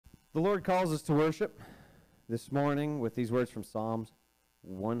The Lord calls us to worship this morning with these words from Psalms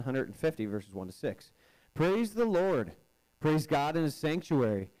 150, verses 1 to 6. Praise the Lord. Praise God in his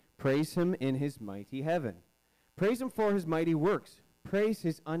sanctuary. Praise him in his mighty heaven. Praise him for his mighty works. Praise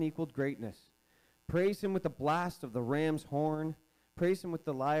his unequaled greatness. Praise him with the blast of the ram's horn. Praise him with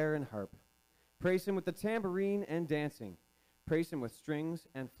the lyre and harp. Praise him with the tambourine and dancing. Praise him with strings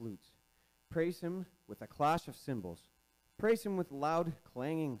and flutes. Praise him with a clash of cymbals. Praise him with loud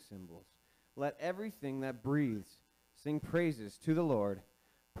clanging cymbals. Let everything that breathes sing praises to the Lord.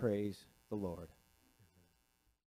 Praise the Lord.